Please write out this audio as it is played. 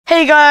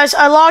Hey guys,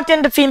 I logged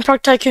into Theme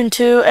Park Tycoon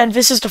 2 and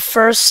this is the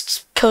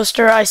first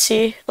coaster I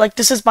see. Like,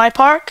 this is my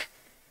park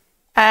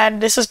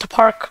and this is the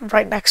park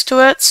right next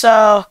to it.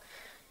 So,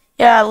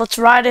 yeah, let's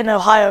ride an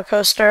Ohio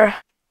coaster.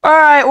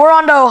 Alright, we're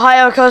on the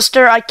Ohio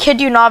coaster. I kid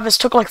you not, this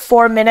took like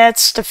 4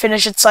 minutes to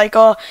finish its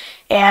cycle.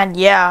 And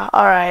yeah,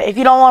 alright. If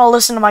you don't want to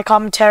listen to my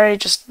commentary,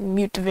 just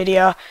mute the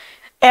video.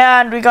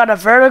 And we got a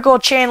vertical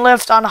chain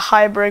lift on a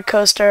hybrid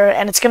coaster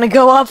and it's gonna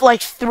go up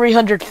like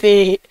 300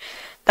 feet.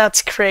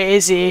 That's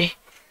crazy.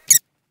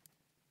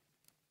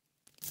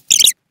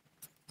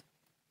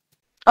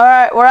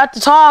 Alright, we're at the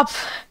top.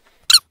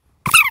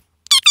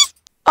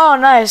 Oh,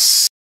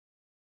 nice.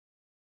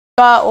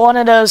 Got one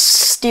of those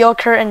steel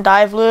curtain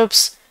dive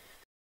loops.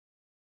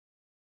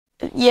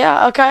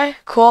 Yeah, okay,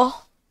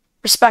 cool.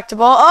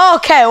 Respectable. Oh,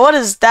 okay, what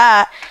is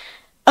that?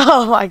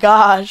 Oh my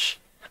gosh.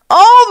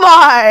 Oh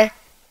my!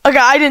 Okay,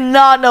 I did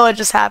not know it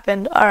just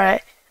happened.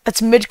 Alright,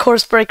 that's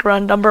mid-course brake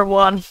run number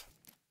 1.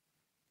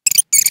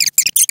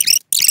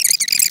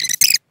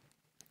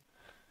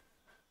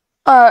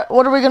 Alright,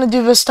 what are we gonna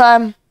do this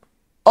time?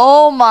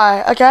 Oh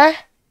my, okay.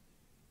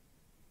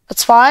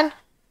 That's fine.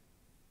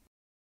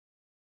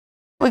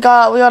 We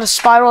got a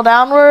spiral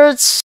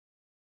downwards.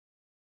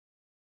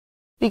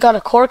 We got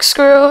a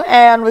corkscrew,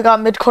 and we got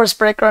mid-course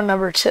brake run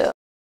number 2. It's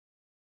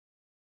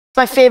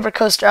my favorite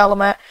coaster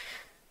element.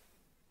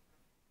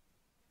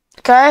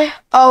 Okay.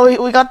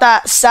 Oh, we got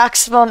that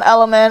saxophone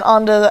element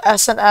onto the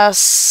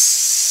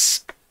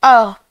SNS.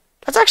 Oh,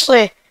 that's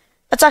actually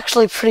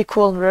a pretty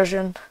cool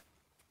version.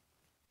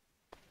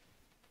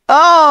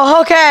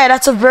 Oh, okay,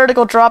 that's a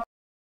vertical drop.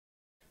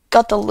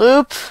 Got the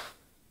loop.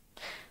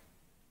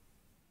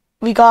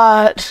 We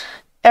got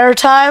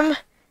airtime.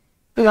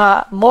 We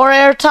got more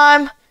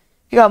airtime.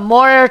 We got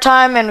more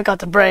airtime, and we got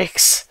the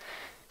brakes.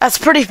 That's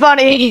pretty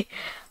funny.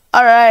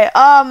 Alright,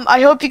 I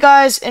hope you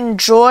guys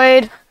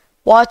enjoyed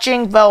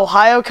watching the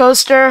Ohio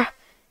coaster.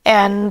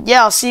 And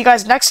yeah, I'll see you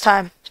guys next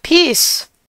time. Peace.